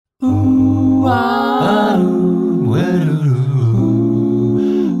Ooh, ah, ooh, ooh,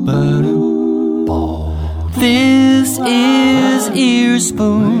 ooh. This is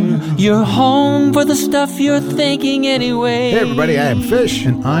Earspoon, your home for the stuff you're thinking anyway. Hey everybody, I am Fish.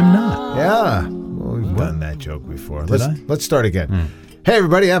 And I'm not. Yeah, well, we've done that joke before. Did I? Let's start again. Hey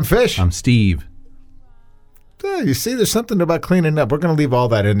everybody, I'm Fish. I'm Steve. You see, there's something about cleaning up. We're going to leave all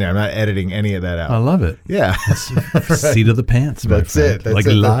that in there. I'm not editing any of that out. I love it. Yeah. Seat of the pants, my That's friend. it. That's like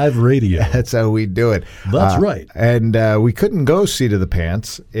it. live radio. That's how we do it. That's right. And we couldn't go seat of the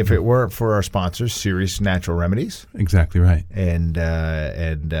pants if it weren't for our sponsors, Ceres Natural Remedies. Exactly right. And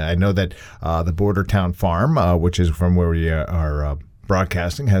I know that the Bordertown Farm, which is from where we are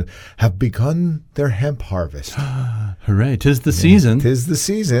broadcasting, have begun their hemp harvest. Hooray. 'Tis the season. 'Tis the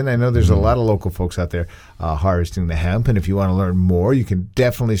season. I know there's a lot of local folks out there harvesting the hemp, and if you want to learn more, you can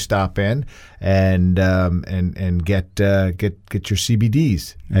definitely stop in and get your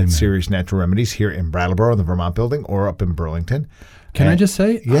CBDs at Ceres Natural Remedies here in Brattleboro in the Vermont Building or up in Burlington. Can I just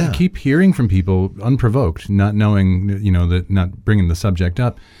say, Yeah. I keep hearing from people unprovoked, not knowing, that not bringing the subject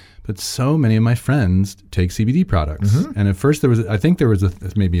up, but so many of my friends take CBD products. Mm-hmm. And at first I think there was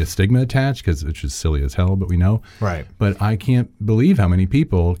maybe a stigma attached, which is silly as hell, but we know. Right. But I can't believe how many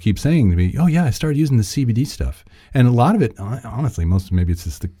people keep saying to me, oh yeah, I started using the CBD stuff. And a lot of it, honestly, maybe it's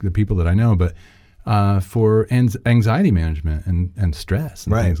just the people that I know, but for anxiety management and stress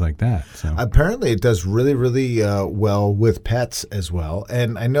and things like that. So apparently, it does really, really well with pets as well.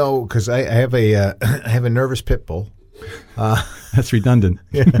 And I know because I have I have a nervous pit bull. That's redundant.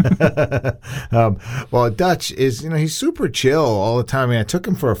 Well, Dutch is, he's super chill all the time. I mean, I took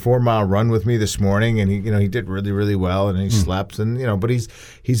him for a 4-mile run with me this morning, and he did really, really well, and he slept, and but he's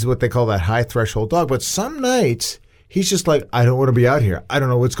what they call that high threshold dog. But some nights he's just like, I don't want to be out here. I don't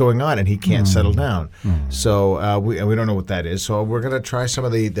know what's going on, and he can't settle down. So we don't know what that is. So we're gonna try some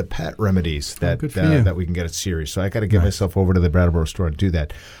of the pet remedies that we can get at Ceres. So I got to get myself over to the Brattleboro store and do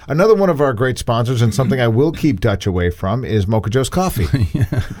that. Another one of our great sponsors, and something I will keep Dutch away from, is Mocha Joe's Coffee.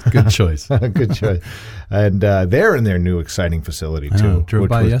 Good choice. Good choice. And they're in their new exciting facility too. Drove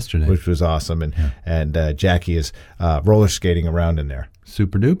by yesterday, which was awesome. And Jackie is roller skating around in there.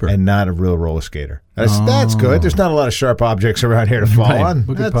 Super duper. And not a real roller skater. That's good. There's not a lot of sharp objects around here to fall on.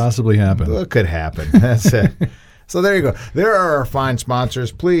 What could possibly happen? What could happen? That's it. So there you go. There are our fine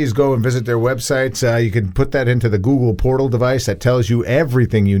sponsors. Please go and visit their websites. You can put that into the Google portal device that tells you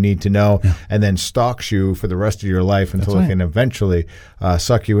everything you need to know and then stalks you for the rest of your life until it can eventually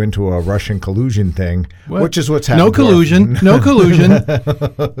suck you into a Russian collusion thing, which is what's happening. No collusion. No collusion.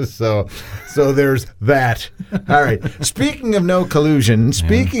 So there's that. All right. Speaking of no collusion,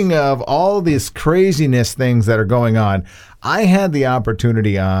 speaking of all these craziness things that are going on, I had the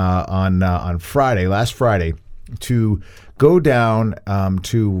opportunity on last Friday, to go down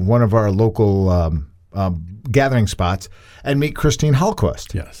to one of our local gathering spots and meet Christine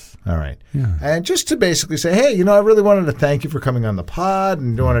Hallquist. Yes. All right. Yeah. And just to basically say, hey, I really wanted to thank you for coming on the pod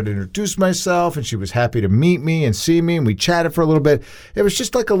and wanted to introduce myself. And she was happy to meet me and see me. And we chatted for a little bit. It was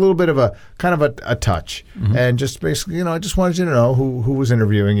just like a little bit of a kind of a touch. Mm-hmm. And just basically, I just wanted you to know who was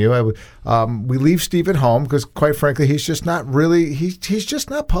interviewing you. We leave Steve at home because, quite frankly, he's just not really, he's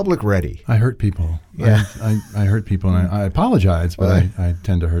just not public ready. I hurt people. Yeah. I hurt people, and I apologize, but I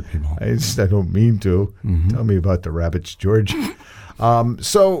tend to hurt people. I don't mean to. Mm-hmm. Tell me about the rabbits, George.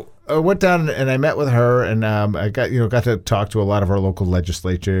 So I went down and I met with her, and I got to talk to a lot of our local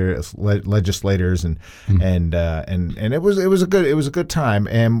legislators, and it was a good time.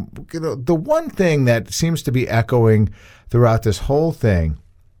 And the one thing that seems to be echoing throughout this whole thing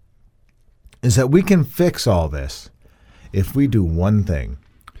is that we can fix all this if we do one thing.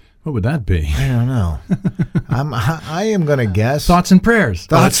 What would that be? I don't know. I am going to guess. Thoughts and prayers.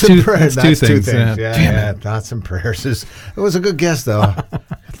 Thoughts and prayers. That's two things. Yeah. Thoughts and prayers. It was a good guess, though.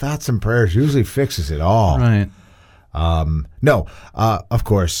 Thoughts and prayers usually fixes it all. Right. No, of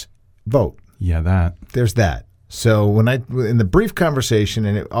course, vote. Yeah, that. There's that. So in the brief conversation,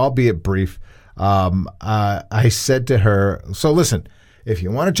 and albeit brief, I said to her, so listen, if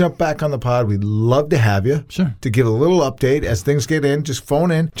you want to jump back on the pod, we'd love to have you. Sure. To give a little update as things get in. Just phone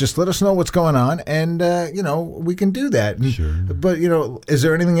in. Just let us know what's going on, and we can do that. And, sure. But is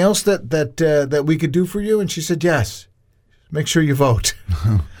there anything else that we could do for you? And she said yes. Make sure you vote.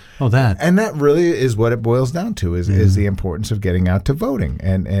 Oh, that. And that really is what it boils down to, is the importance of getting out to voting.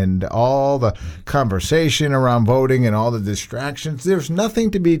 And all the conversation around voting and all the distractions, there's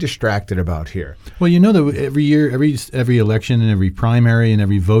nothing to be distracted about here. Well, that every year, every election and every primary and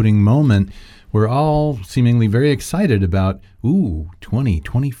every voting moment, we're all seemingly very excited about,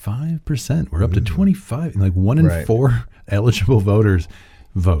 25%. We're up to 25, like 1 in 4 eligible voters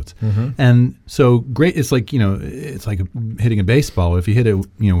votes. And so great. It's like, it's like hitting a baseball. If you hit it,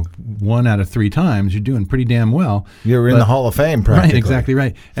 1 out of 3 times, you're doing pretty damn well. You're in the Hall of Fame, practically. Right, exactly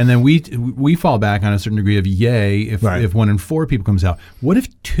right. And then we fall back on a certain degree of yay if 1 in 4 people comes out. What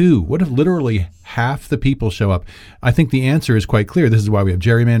if 2? What if literally half the people show up? I think the answer is quite clear. This is why we have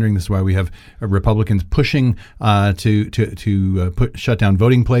gerrymandering. This is why we have Republicans pushing to shut down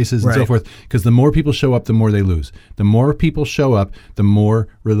voting places and so forth. Because the more people show up, the more they lose. The more people show up, the more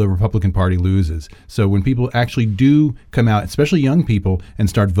the Republican Party loses. So when people actually do come out, especially young people, and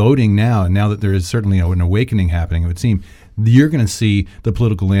start voting now, and now that there is certainly an awakening happening, it would seem, you're going to see the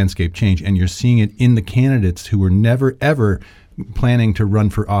political landscape change. And you're seeing it in the candidates who were never, ever planning to run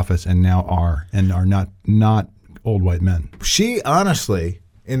for office and now are not old white men. She honestly,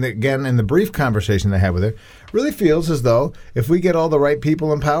 in the brief conversation I had with her, really feels as though if we get all the right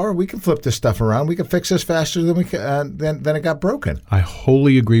people in power, we can flip this stuff around. We can fix this faster than it got broken. I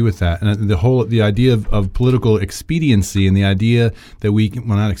wholly agree with that, and the idea of political expediency and the idea that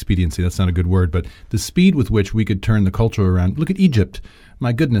not expediency, that's not a good word, but the speed with which we could turn the culture around. Look at Egypt.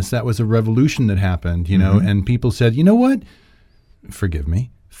 My goodness, that was a revolution that happened, and people said, you know what? Forgive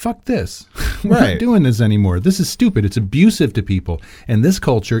me. Fuck this. We're not doing this anymore. This is stupid. It's abusive to people. And this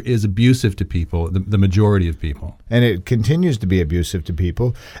culture is abusive to people, the majority of people. And it continues to be abusive to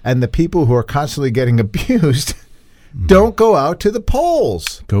people. And the people who are constantly getting abused don't go out to the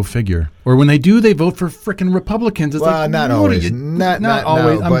polls. Go figure. Or when they do, they vote for frickin' Republicans. It's not always. Not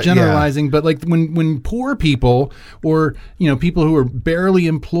always. No, I'm generalizing, but like when poor people or people who are barely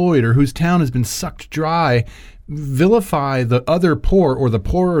employed or whose town has been sucked dry vilify the other poor or the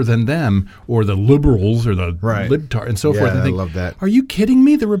poorer than them or the liberals or the libtard and so forth. And think, I love that. Are you kidding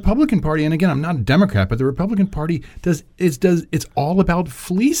me? The Republican Party, and again, I'm not a Democrat, but the Republican Party it's all about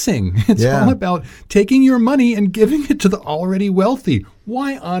fleecing. It's all about taking your money and giving it to the already wealthy.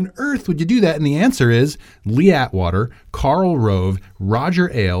 Why on earth would you do that? And the answer is Lee Atwater, Karl Rove, Roger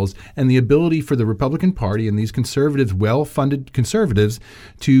Ailes, and the ability for the Republican Party and these conservatives, well-funded conservatives,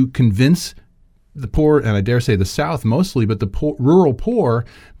 to convince the poor, and I dare say the South mostly, but the rural poor,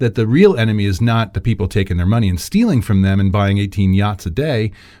 that the real enemy is not the people taking their money and stealing from them and buying 18 yachts a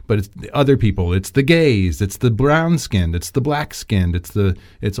day, but it's the other people. It's the gays, it's the brown-skinned, it's the black-skinned,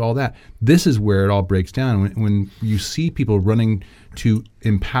 it's all that. This is where it all breaks down. When you see people running to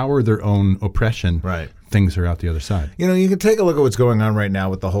empower their own oppression, things are out the other side. You can take a look at what's going on right now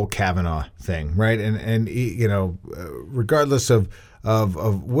with the whole Kavanaugh thing, right? And regardless of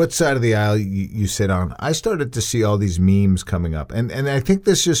what side of the aisle you sit on, I started to see all these memes coming up. And I think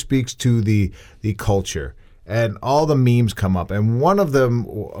this just speaks to the culture. And all the memes come up. And one of the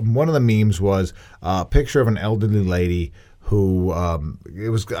memes was a picture of an elderly lady who it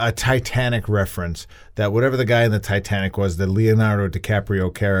was a Titanic reference, that whatever the guy in the Titanic was, the Leonardo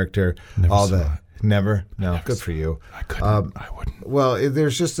DiCaprio character, Never? No. Good for you. I couldn't. I wouldn't. Well,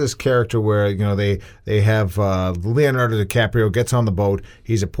 there's just this character where, they have Leonardo DiCaprio gets on the boat.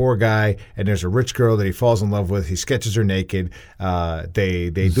 He's a poor guy, and there's a rich girl that he falls in love with. He sketches her naked. They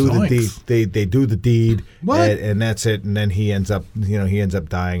do the deed. They do the deed. What? And that's it. And then he ends up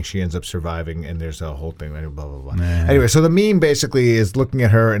dying. She ends up surviving, and there's a whole thing. Blah blah blah. Man. Anyway, so the meme basically is looking at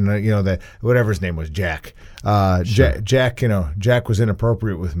her, and the whatever his name was, Jack. Sure. Jack was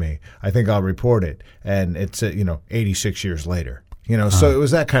inappropriate with me. I think I'll report it. And it's 86 years later. So it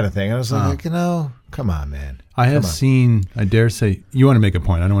was that kind of thing. I was like, come on, man. I have seen. I dare say, you want to make a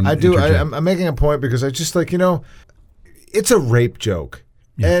point. I don't want to. I do. I'm making a point because I just it's a rape joke,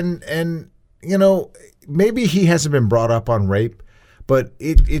 and maybe he hasn't been brought up on rape, but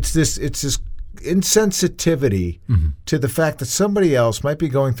it's this insensitivity to the fact that somebody else might be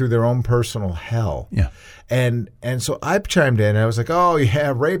going through their own personal hell. Yeah. And so I chimed in and I was like, oh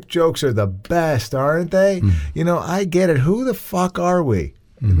yeah, rape jokes are the best, aren't they? I get it. Who the fuck are we?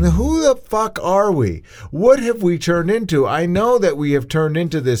 Who the fuck are we? What have we turned into? I know that we have turned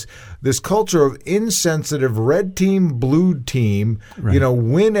into this culture of insensitive red team, blue team,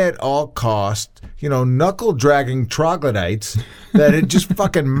 win at all costs, knuckle dragging troglodytes that are just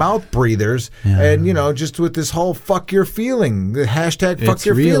fucking mouth breathers, and just with this whole fuck your feeling, the hashtag fuck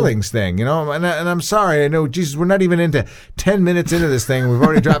your feelings thing, and I'm sorry, I know, Jesus, we're not even into 10 minutes into this thing. We've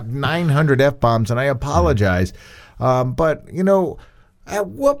already dropped 900 F-bombs, and I apologize, but at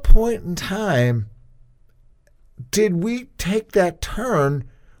what point in time did we take that turn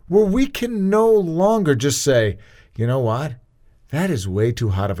where we can no longer just say, you know what, that is way too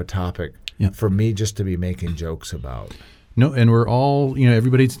hot of a topic for me just to be making jokes about? No, and we're all,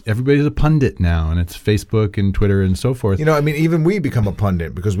 everybody's a pundit now, and it's Facebook and Twitter and so forth. Even we become a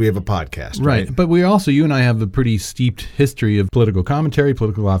pundit because we have a podcast, right? But we also, you and I have a pretty steeped history of political commentary,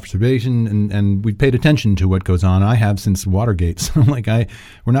 political observation, and we've paid attention to what goes on. I have since Watergate. So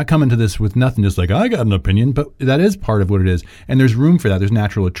we're not coming to this with nothing, just like, I got an opinion, but that is part of what it is. And there's room for that. There's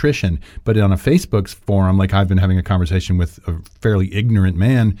natural attrition. But on a Facebook forum, like I've been having a conversation with a fairly ignorant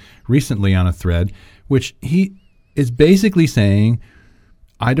man recently on a thread, which he is basically saying,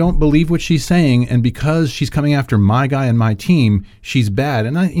 I don't believe what she's saying, and because she's coming after my guy and my team, she's bad.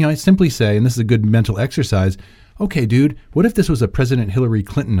 And I simply say, and this is a good mental exercise, okay, dude, what if this was a President Hillary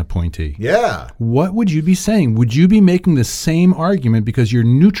Clinton appointee? Yeah. What would you be saying? Would you be making the same argument because you're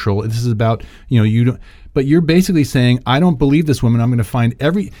neutral? This is about, you don't, but you're basically saying, I don't believe this woman. I'm going to find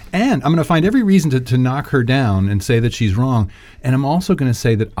every reason to knock her down and say that she's wrong. And I'm also going to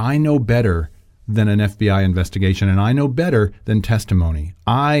say that I know better than an FBI investigation, and I know better than testimony.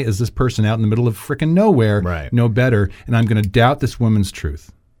 I, as this person out in the middle of frickin' nowhere, know better, and I'm going to doubt this woman's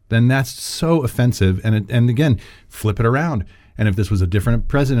truth. Then that's so offensive, and again, flip it around. And if this was a different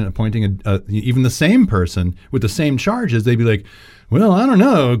president appointing even the same person with the same charges, they'd be like, well, I don't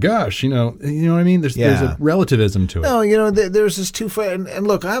know. Gosh, you know what I mean? There's a relativism to it. No, there's this and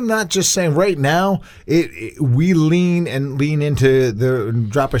look, I'm not just saying right now. We lean into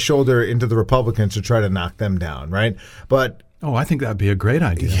drop a shoulder into the Republicans to try to knock them down, right? But I think that'd be a great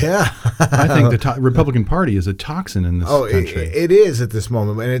idea. Yeah, I think the Republican Party is a toxin in this country. It is at this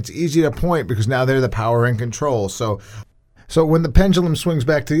moment, and it's easy to point because now they're the power and control. So when the pendulum swings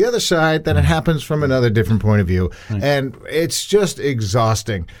back to the other side, then it happens from another different point of view. Right. And it's just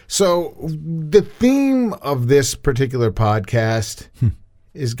exhausting. So the theme of this particular podcast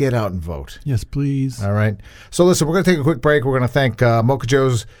is get out and vote. Yes, please. All right. So listen, we're going to take a quick break. We're going to thank Mocha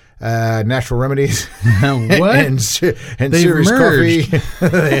Joe's Natural Remedies what? and Ceres Coffee.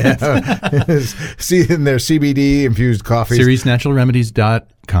 See in their CBD infused coffees.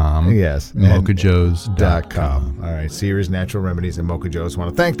 CeresNaturalRemedies.com. Yes. MochaJoes.com. All right. Ceres Natural Remedies and Mocha Joe's. Want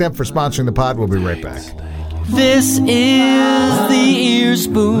to thank them for sponsoring the pod. We'll be right back. This is the Ear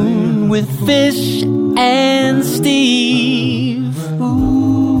Spoon with Fish and Steve. Ooh,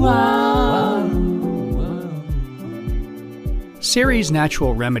 Ceres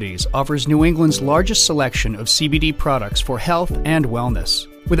Natural Remedies offers New England's largest selection of CBD products for health and wellness.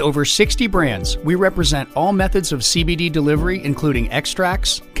 With over 60 brands, we represent all methods of CBD delivery, including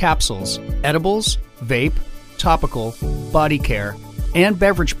extracts, capsules, edibles, vape, topical, body care, and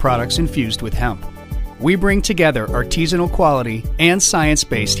beverage products infused with hemp. We bring together artisanal quality and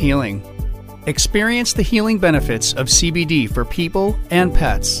science-based healing. Experience the healing benefits of CBD for people and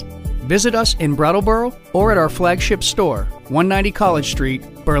pets. Visit us in Brattleboro or at our flagship store, 190 College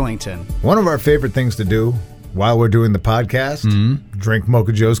Street, Burlington. One of our favorite things to do while we're doing the podcast, drink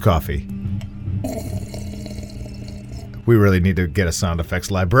Mocha Joe's coffee. We really need to get a sound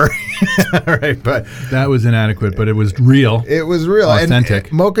effects library. All right, but that was inadequate, but it was real. It was real. Authentic.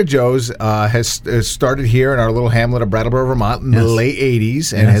 And Mocha Joe's has started here in our little hamlet of Brattleboro, Vermont in the late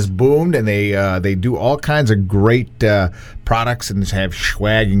 80s and has boomed, and they do all kinds of great products and have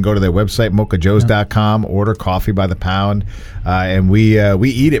swag. You can go to their website, mochajoes.com, order coffee by the pound, and we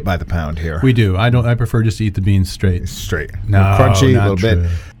eat it by the pound here. We do. I prefer just to eat the beans straight. No, crunchy, a little true. bit.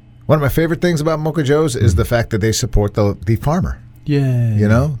 One of my favorite things about Mocha Joe's is the fact that they support the farmer.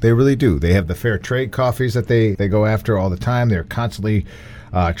 Yeah. They really do. They have the fair trade coffees that they go after all the time. They're constantly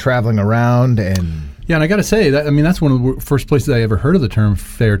traveling around and... Yeah, and I got to say, that's one of the first places I ever heard of the term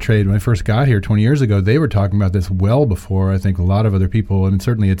fair trade. When I first got here 20 years ago, they were talking about this well before, I think, a lot of other people, and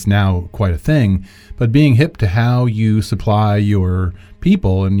certainly it's now quite a thing. But being hip to how you supply your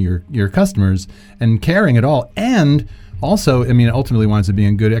people and your customers and caring at all, and also, ultimately winds up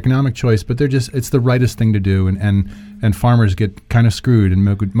being a good economic choice, but it's the rightest thing to do, and farmers get kind of screwed,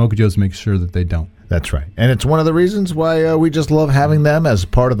 and Mocha Joe's makes sure that they don't. That's right. And it's one of the reasons why we just love having them as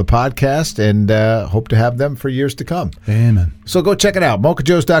part of the podcast and hope to have them for years to come. Amen. So go check it out,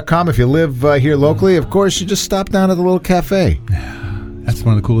 mochajoes.com. If you live here locally, of course, you just stop down at the little cafe. That's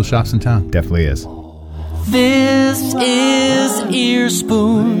one of the coolest shops in town. Definitely is. This is Ear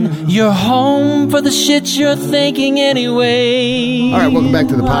Spoon, your home for the shit you're thinking anyway. All right, welcome back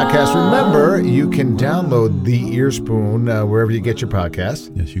to the podcast. Remember, you can download the Ear Spoon wherever you get your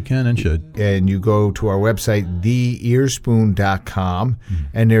podcast. Yes, you can and should. And you go to our website, theearspoon.com,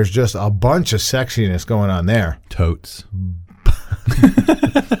 and there's just a bunch of sexiness going on there. Totes.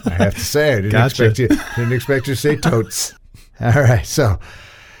 I have to say, I didn't expect you to say totes. All right, so...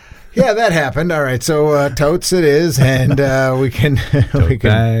 Yeah, that happened. All right, so totes it is, and we can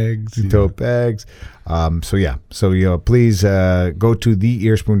tote bags. So please go to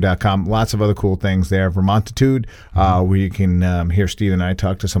theearspoon.com. Lots of other cool things there. Vermontitude, where you can hear Steve and I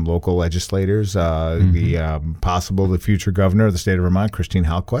talk to some local legislators. The future governor of the state of Vermont, Christine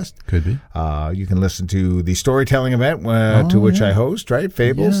Halquist. Could be. You can listen to the storytelling event to which I host. Right,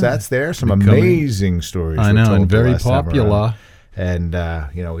 Fables. That's there. Some amazing stories. I know, and very popular. And,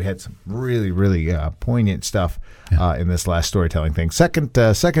 we had some really, really poignant stuff in this last storytelling thing.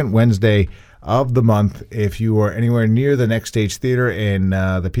 Second Wednesday of the month, if you are anywhere near the Next Stage Theater in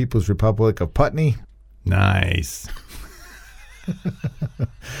the People's Republic of Putney. Nice.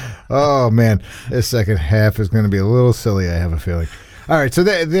 Oh, man. This second half is going to be a little silly, I have a feeling. All right, so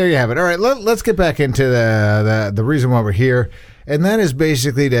there you have it. All right, let's get back into the reason why we're here, and that is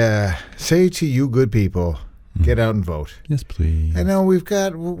basically to say to you good people, get out and vote. Yes, please. I know we've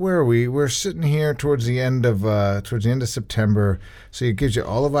got. Where are we? We're sitting here towards the end of September, so it gives you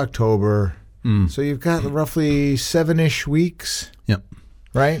all of October. So you've got roughly 7-ish weeks. Yep.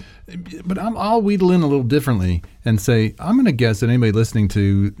 Right. But I'll wheedle in a little differently and say I'm going to guess that anybody listening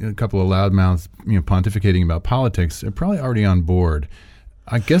to a couple of loudmouths, pontificating about politics, are probably already on board.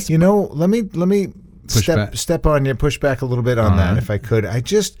 I guess. Let me step on you, push back a little bit on that, if I could.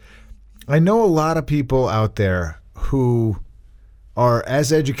 I know a lot of people out there who are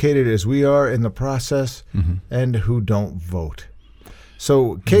as educated as we are in the process and who don't vote.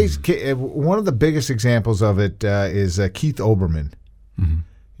 So one of the biggest examples of it is Keith Olbermann.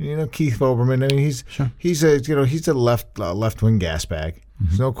 You know Keith Olbermann. I mean, he's a left-wing gas bag.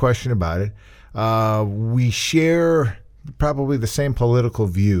 There's no question about it. We share probably the same political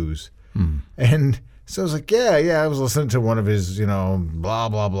views, and so I was like, I was listening to one of his, blah,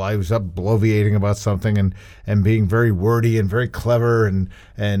 blah, blah. He was up bloviating about something and being very wordy and very clever and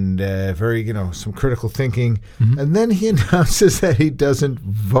very, some critical thinking. And then he announces that he doesn't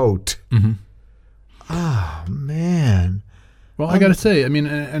vote. Oh, man. Well, I got to say, I mean,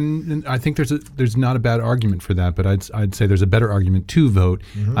 and I think there's not a bad argument for that, but I'd say there's a better argument to vote.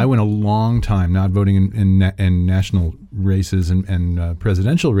 I went a long time not voting in national races and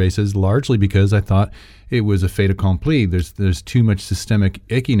presidential races, largely because I thought it was a fait accompli. There's too much systemic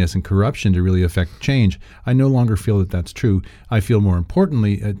ickiness and corruption to really affect change. I no longer feel that that's true. I feel more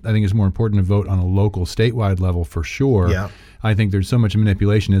importantly, I think it's more important to vote on a local, statewide level for sure. Yeah. I think there's so much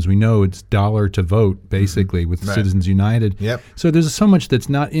manipulation. As we know, it's dollar to vote, basically, with Citizens United. Yep. So there's so much that's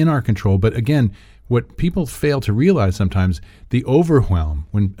not in our control. But again, what people fail to realize sometimes, the overwhelm,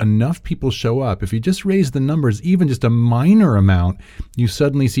 when enough people show up, if you just raise the numbers even just a minor amount, you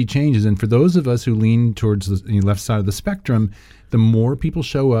suddenly see changes. And for those of us who lean towards the left side of the spectrum, the more people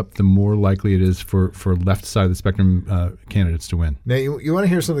show up, the more likely it is for left side of the spectrum candidates to win. Now, you want to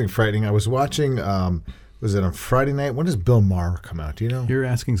hear something frightening? I was watching... was it on Friday night? When does Bill Maher come out? Do you know? You're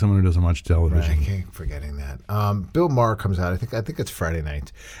asking someone who doesn't watch television. Right, I keep forgetting that. Bill Maher comes out. I think it's Friday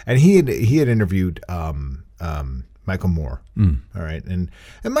night, and he had interviewed Michael Moore. All right, and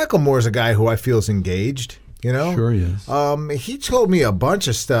Michael Moore is a guy who I feel is engaged. Sure he is. He told me a bunch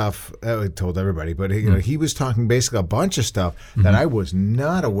of stuff. He told everybody, but he was talking basically a bunch of stuff that I was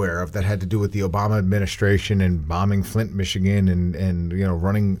not aware of that had to do with the Obama administration and bombing Flint, Michigan, and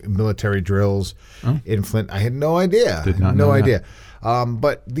running military drills in Flint. I had no idea. Did not know idea.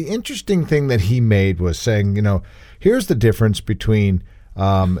 But the interesting thing that he made was saying, here's the difference between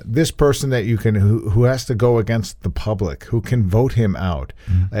this person that you can who has to go against the public, who can vote him out.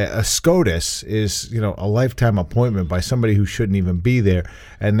 A SCOTUS is a lifetime appointment by somebody who shouldn't even be there,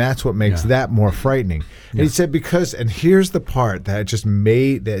 and that's what makes that more frightening. And he said and here's the part that just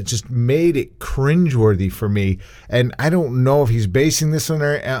made it cringeworthy for me, and I don't know if he's basing this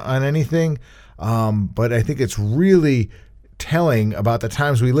on anything, but I think it's really telling about the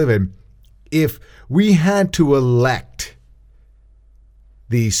times we live in. If we had to elect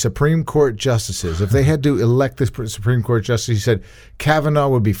the Supreme Court justices, if they had to elect this Supreme Court justice, he said Kavanaugh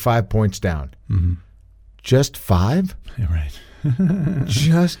would be 5 points down. Just 5? Yeah, right.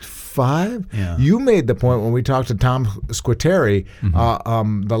 Just 5? Yeah. You made the point when we talked to Tom Squitieri,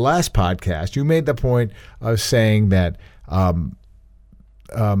 the last podcast, you made the point of saying that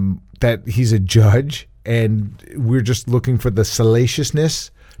that he's a judge and we're just looking for the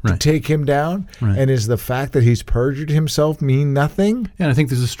salaciousness to take him down? Right. And is the fact that he's perjured himself mean nothing? Yeah, and I think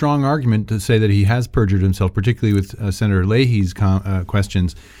there's a strong argument to say that he has perjured himself, particularly with Senator Leahy's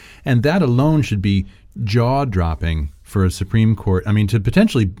questions. And that alone should be jaw-dropping for a Supreme Court, I mean, to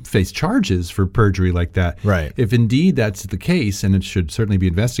potentially face charges for perjury like that. Right. If indeed that's the case, and it should certainly be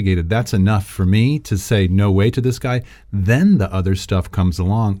investigated, that's enough for me to say no way to this guy. Then the other stuff comes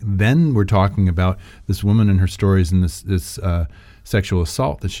along. Then we're talking about this woman and her stories and this sexual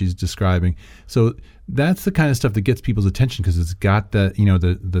assault that she's describing. So that's the kind of stuff that gets people's attention because it's got the, you know,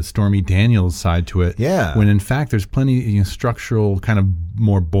 the Stormy Daniels side to it. Yeah. When in fact there's plenty, you know, structural kind of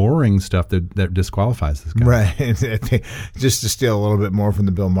more boring stuff that disqualifies this guy. Right. Just to steal a little bit more from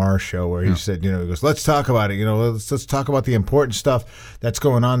the Bill Maher show where he said, you know, he goes, let's talk about it. You know, let's talk about the important stuff that's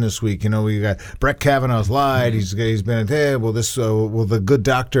going on this week. You know, we got Brett Kavanaugh's lied. He's been, hey, will the good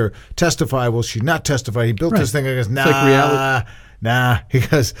doctor testify? Will she not testify? He built this thing. I goes, nah. It's like reality. Nah,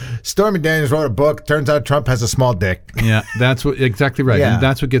 because Stormy Daniels wrote a book. Turns out Trump has a small dick. Yeah, that's what exactly right. Yeah. And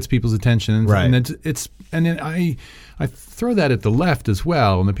that's what gets people's attention. Right. And it's and then I throw that at the left as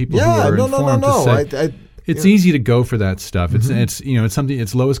well, and the people who are informed to say it's easy to go for that stuff. It's you know, it's something,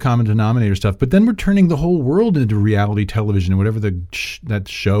 it's lowest common denominator stuff. But then we're turning the whole world into reality television, and whatever that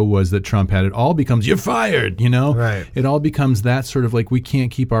show was that Trump had, it all becomes you're fired. You know, right? It all becomes that sort of like we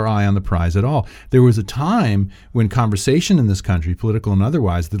can't keep our eye on the prize at all. There was a time when conversation in this country, political and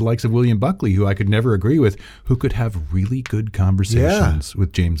otherwise, the likes of William Buckley, who I could never agree with, who could have really good conversations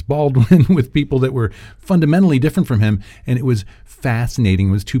with James Baldwin, with people that were fundamentally different from him, and it was fascinating.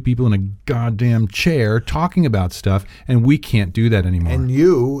 It was two people in a goddamn chair talking about stuff, and we can't do that anymore. And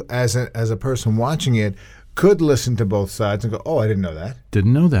you, as a person watching it, could listen to both sides and go, "Oh, I didn't know that.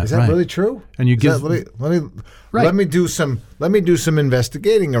 Didn't know that. Is that really true?" And you give let me do some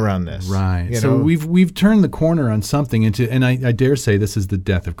investigating around this. Right. You so know? we've turned the corner on something into, and I dare say this is the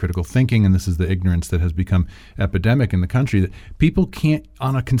death of critical thinking, and this is the ignorance that has become epidemic in the country, that people can't,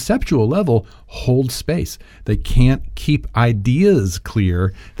 on a conceptual level, hold space. They can't keep ideas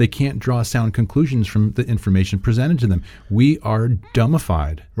clear. They can't draw sound conclusions from the information presented to them. We are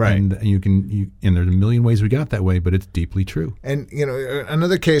dumbified. Right. And and there's a million ways we got that way, but it's deeply true. And you know,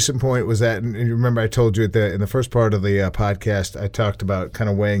 another case in point was that, and you remember I told you in the first part of the podcast, I talked about kind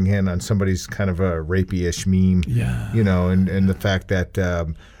of weighing in on somebody's kind of a rapey-ish meme. Yeah. You know, and the fact that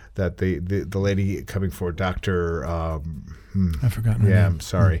that the lady coming for Dr. I've forgotten her name. I'm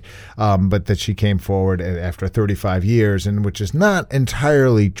sorry. But that she came forward after 35 years, and which is not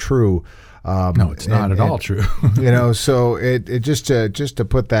entirely true. No, it's not at all true. You know, so it just to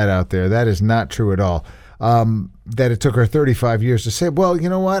put that out there, that is not true at all. That it took her 35 years to say, well, you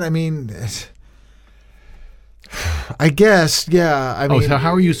know what? I mean, I guess, yeah. I mean, so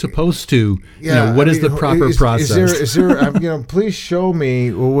how are you supposed to? Yeah, you know, what is the proper process? Is there? You know, please show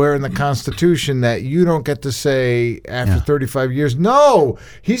me where in the Constitution that you don't get to say after 35 years. No,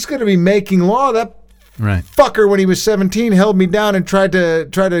 he's going to be making law. That fucker, when he was 17, held me down and tried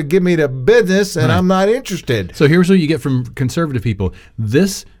to give me the business, and I'm not interested. So here's what you get from conservative people.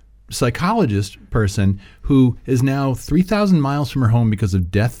 This psychologist person who is now 3,000 miles from her home because of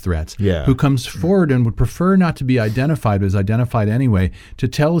death threats, who comes forward and would prefer not to be identified, but is identified anyway, to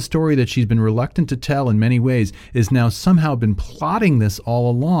tell a story that she's been reluctant to tell in many ways, is now somehow been plotting this all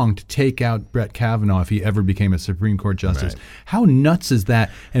along to take out Brett Kavanaugh if he ever became a Supreme Court justice. Right. How nuts is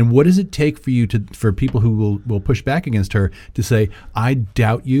that? And what does it take for people who will push back against her to say, I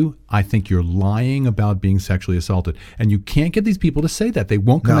doubt you, I think you're lying about being sexually assaulted? And you can't get these people to say that. They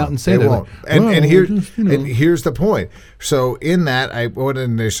won't come out and say that. Won't. Like, and here's the point. So in that, I went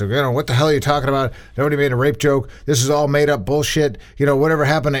in and they said, you know, what the hell are you talking about? Nobody made a rape joke. This is all made up bullshit. You know, whatever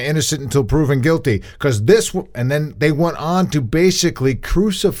happened to innocent until proven guilty? Because and then they went on to basically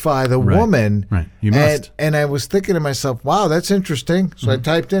crucify the woman. Right. You must. And I was thinking to myself, wow, that's interesting. So I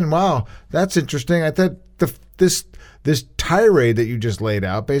typed in, wow, that's interesting. I thought this tirade that you just laid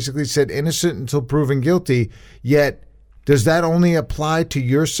out basically said innocent until proven guilty, yet does that only apply to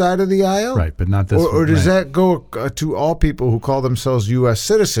your side of the aisle? Right, but not this one. Or does that go to all people who call themselves U.S.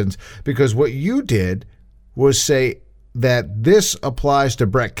 citizens? Because what you did was say that this applies to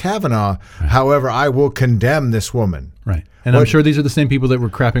Brett Kavanaugh. Right. However, I will condemn this woman. Right. And I'm sure these are the same people that were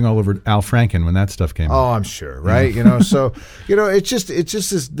crapping all over Al Franken when that stuff came out. Oh, I'm sure, right? You know, so, you know, it's just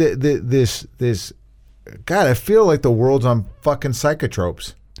this God, I feel like the world's on fucking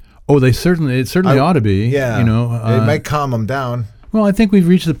psychotropes. Oh, it certainly ought to be. Yeah, you know, it might calm them down. Well, I think we've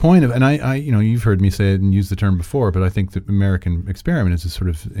reached the point of, and I, you know, you've heard me say it and use the term before, but I think the American experiment is a sort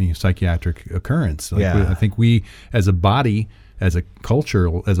of psychiatric occurrence. Like I think we, as a body, as a culture,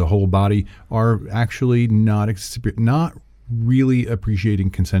 as a whole body, are actually not really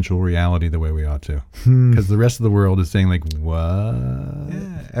appreciating consensual reality the way we ought to. Because the rest of the world is saying like, what?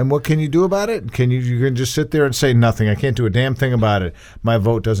 Yeah. And what can you do about it? You can just sit there and say nothing. I can't do a damn thing about it. My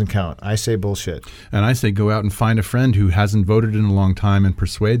vote doesn't count. I say bullshit. And I say go out and find a friend who hasn't voted in a long time and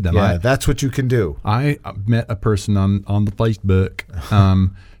persuade them. Yeah, that's what you can do. I met a person on the Facebook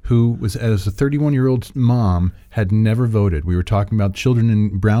who was, as a 31-year-old mom, had never voted. We were talking about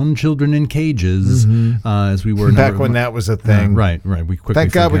brown children in cages, as we were back when that was a thing. Right. We quickly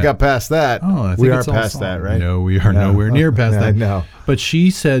Thank God we forget. got past that. Oh, I think we it's are all past that, solved. right? No, we are nowhere near past that. No. But she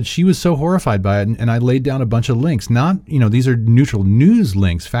said she was so horrified by it, and I laid down a bunch of links. Not, these are neutral news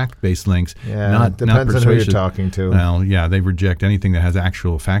links, fact-based links. Yeah, not depends not on who you're persuasive. talking to. Well, yeah, they reject anything that has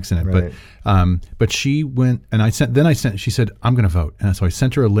actual facts in it. Right. But she went, and she said, I'm going to vote. And so I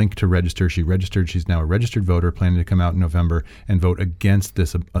sent her a link to register. She registered. She's now a registered voter, planning to come out in November and vote against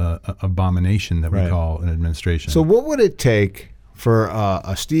this abomination that we call an administration. So what would it take for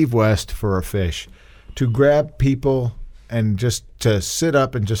a Steve West, for a Fish, to grab people and just to sit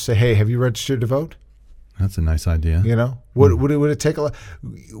up and just say, hey, have you registered to vote? That's a nice idea. Would it take a lot?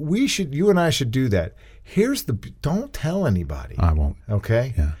 You and I should do that. Don't tell anybody. I won't.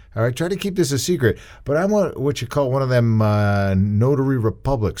 Okay? Yeah. All right, try to keep this a secret. But I want what you call one of them notary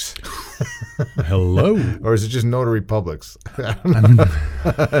republics. Hello. Or is it just notary publics?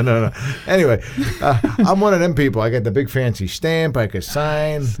 No. Anyway, I'm one of them people. I got the big fancy stamp. I can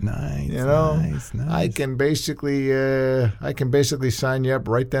sign. Nice. Nice. I can basically sign you up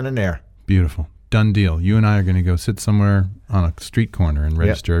right then and there. Beautiful. Done deal. You and I are going to go sit somewhere on a street corner and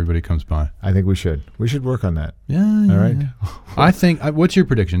register. Everybody comes by. I think we should. We should work on that. Yeah. All right. Yeah. I think. What's your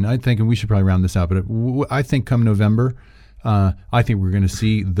prediction? I think, and we should probably round this out. But I think come November, I think we're going to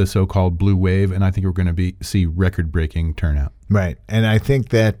see the so-called blue wave, and I think we're going to see record-breaking turnout. Right. And I think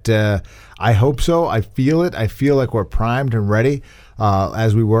that I hope so. I feel it. I feel like we're primed and ready,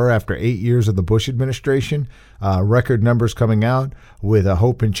 as we were after 8 years of the Bush administration. Record numbers coming out with a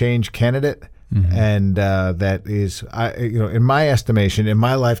hope and change candidate. Mm-hmm. And that is, in my estimation, in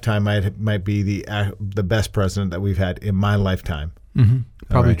my lifetime, might be the best president that we've had in my lifetime. Mm-hmm.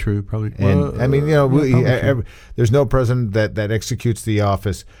 Probably true. Probably. And I mean, there's no president that executes the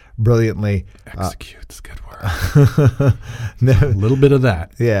office brilliantly. Executes, good word. A little bit of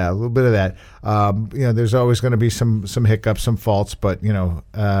that. Yeah, a little bit of that. There's always going to be some hiccups, some faults, but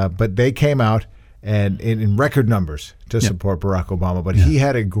they came out and in record numbers to support Barack Obama. But he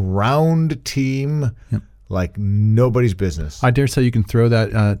had a ground team like nobody's business. I dare say you can throw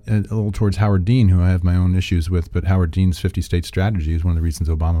that a little towards Howard Dean, who I have my own issues with. But Howard Dean's 50-state strategy is one of the reasons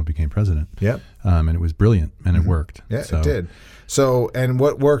Obama became president. Yep. And it was brilliant, and it worked. Yeah, it did. So, and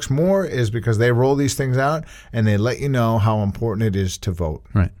what works more is because they roll these things out and they let you know how important it is to vote.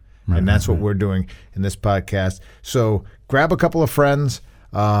 Right. And that's what we're doing in this podcast. So grab a couple of friends.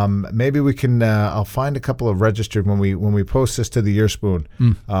 Maybe we can. I'll find a couple of registered when we post this to the Ear Spoon.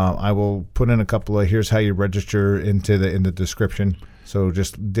 I will put in a couple of here's how you register in the description. So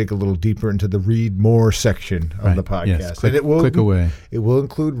just dig a little deeper into the read more section of the podcast. Yes. Click, and it will click away. It will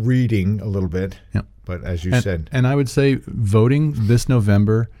include reading a little bit. Yep. But as you said, and I would say voting this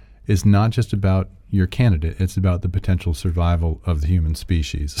November is not just about your candidate. It's about the potential survival of the human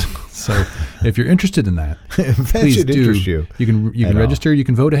species. So if you're interested in that, please do. Interest you. You can register. You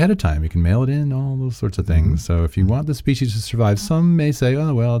can vote ahead of time. You can mail it in, all those sorts of things. Mm-hmm. So if you want the species to survive, some may say,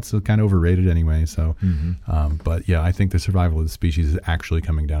 oh, well, it's kind of overrated anyway. So, but yeah, I think the survival of the species is actually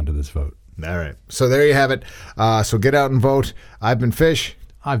coming down to this vote. All right. So there you have it. So get out and vote. I've been Fish.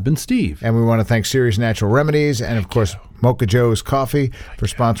 I've been Steve. And we want to thank Serious Natural Remedies and, of course, Mocha Joe's Coffee for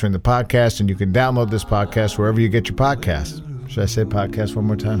sponsoring the podcast. And you can download this podcast wherever you get your podcasts. Should I say podcast one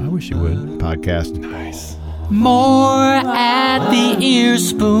more time? I wish you would. Podcast. Nice. More at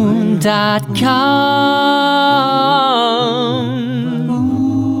theearspoon.com.